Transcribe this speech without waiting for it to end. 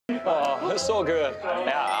Oh, it's so good.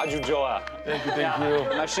 Yeah, 아주 좋아. Thank you.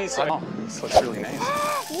 맛있어. Oh, this looks really nice.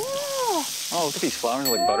 Oh, look at these flowers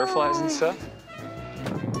like butterflies and stuff.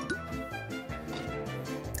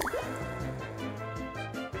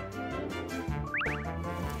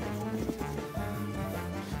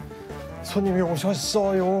 손님이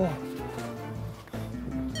오셨어요.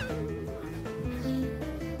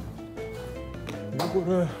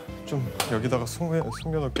 이거를 좀 여기다가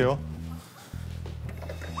숨겨놓을게요.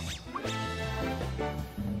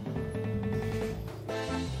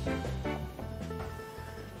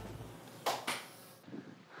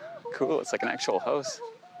 Cool, it's like an actual house.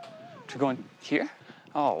 To go in here?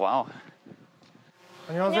 Oh, wow.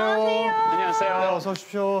 안녕하세요. 안녕하세요. 네, 어서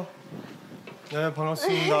오십시오. 네,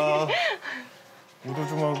 반갑습니다.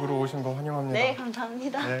 우도주막으로 오신 거 환영합니다. 네,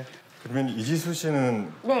 감사합니다. 네. 그러면 이지수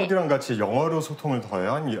씨는 네. 코디랑 같이 영어로 소통을 더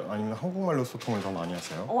해요? 아니면 한국말로 소통을 더 많이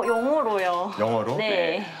하세요? 영어로요. 영어로?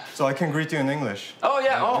 네. So I can greet you in English. Oh,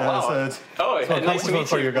 yeah. Oh, wow. So Nice to meet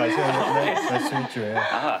for you. you guys. Yeah, nice to meet you.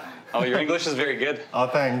 Yeah. Oh, your English is very good. Oh,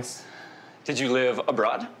 thanks. Did you live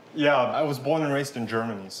abroad? Yeah, I was born and raised in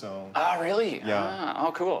Germany, so. Ah, really? Yeah.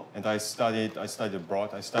 Oh, cool. And I studied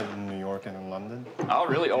abroad. I studied in New York and in London. Oh,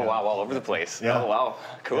 really? Oh, wow, all over the place. Yeah. Oh, wow.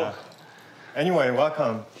 Cool. Yeah. Anyway,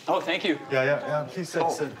 welcome. Oh, thank you. Yeah. Please sit.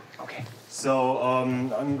 Okay. So,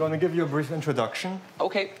 I'm going to give you a brief introduction.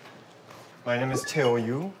 Okay. My name is Teo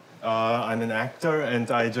Yu. I'm an actor, and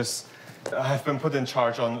I've been put in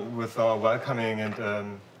charge with welcoming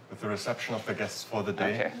and with the reception of the guests for the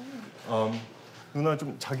day. Okay. 누나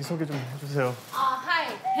좀 자기 소개 좀 해주세요.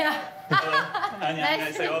 Hi.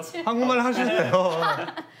 안녕하세요. 한국말 하셔도 돼요.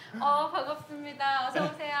 반갑습니다. 어서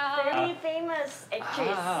오세요. Very famous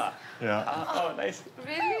actress. Yeah. Oh, nice.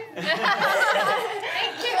 Really?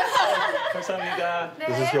 감사합니다.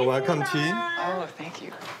 This is your welcome tea. Oh, thank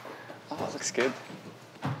you. Oh, it looks good.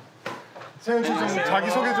 세현 씨 좀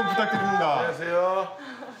자기 소개 좀 부탁드립니다. 안녕하세요.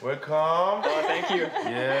 Welcome. Oh, thank you.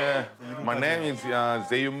 Yeah. My name is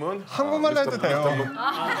Zaeyoon. 한국말로 해도 돼요.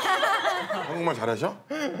 한국말 잘하셔?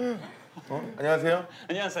 안녕하세요.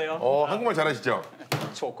 안녕하세요. 한국말 잘하시죠?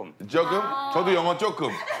 조금. 조금? 저도 영어 조금.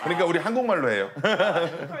 그러니까 우리 한국말로 해요.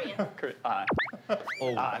 네.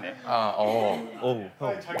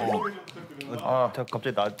 자기 소개 좀 부탁드립니다. 제가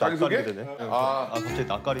갑자기 자기소개? 낯가리게 되네. 갑자기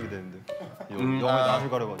낯가리게 되는데. 영어에 낯을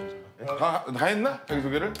가려가지고. 다 했나?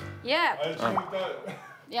 자기소개를? Yeah. 아니, 지금 일단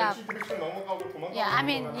Yeah. 택시 넘어가고 도망가고. Yeah. I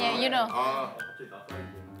mean, yeah, you know.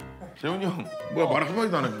 재훈이 형, 뭐야 말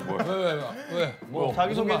한마디도 안 해준 거야? 왜? 뭐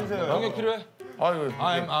자기 소개해 주세요. 영역 필요해? 아유,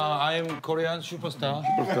 I'm Korean superstar.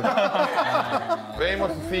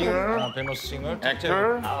 famous singer, famous singer.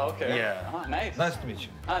 actor. Okay. Yeah. Oh, nice. Nice to meet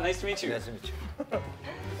you. Nice to meet you. Nice to meet you.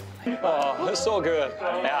 Oh, it's so good.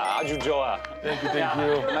 Yeah, 아주 좋아. Thank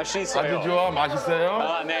you. 맛있어요. 아주 좋아,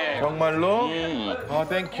 맛있어요. 네. 정말로?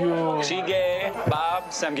 thank you. 찌개,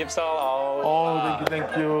 밥, 삼겹살.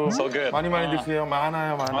 thank you. So good. 많이 드세요.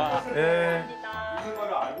 많아요. 예.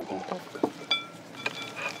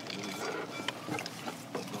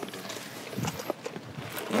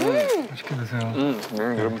 맛있게 드세요.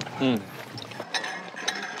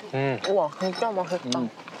 우와, 진짜 맛있다.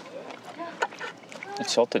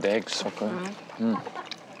 It's salted eggs, so good.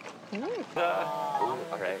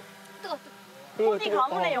 Alright. 코디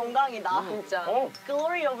가문의 영광이다. 진짜.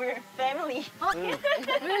 Glory of your family.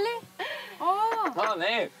 Really?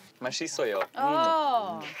 네. 맛있어요.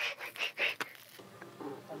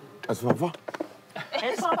 아스파파?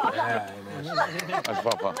 에스파파.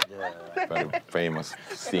 아스파파. Very famous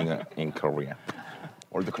singer in Korea.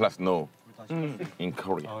 All the class know. In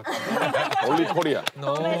Korea. Only Korea.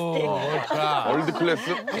 No. All the class.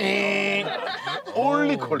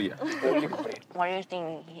 Only Korea. What do you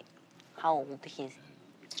think? How old he is?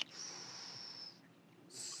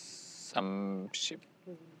 36?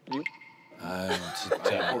 아유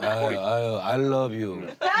진짜. 아유 I love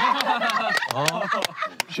you.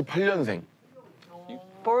 18년생.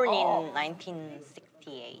 Born in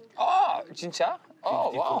 1968. 진짜?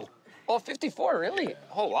 Oh, wow. Oh, 54, really?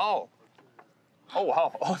 Oh, wow. Oh,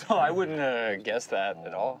 wow. Oh, no, I wouldn't guess that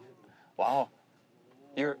at all. Wow.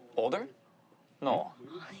 You're older? No.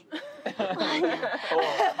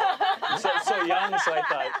 So young, so I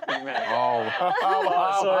thought you meant.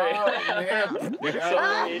 Sorry.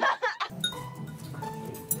 Sorry.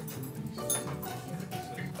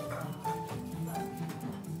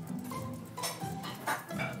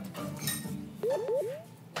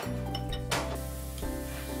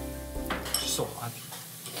 So hot.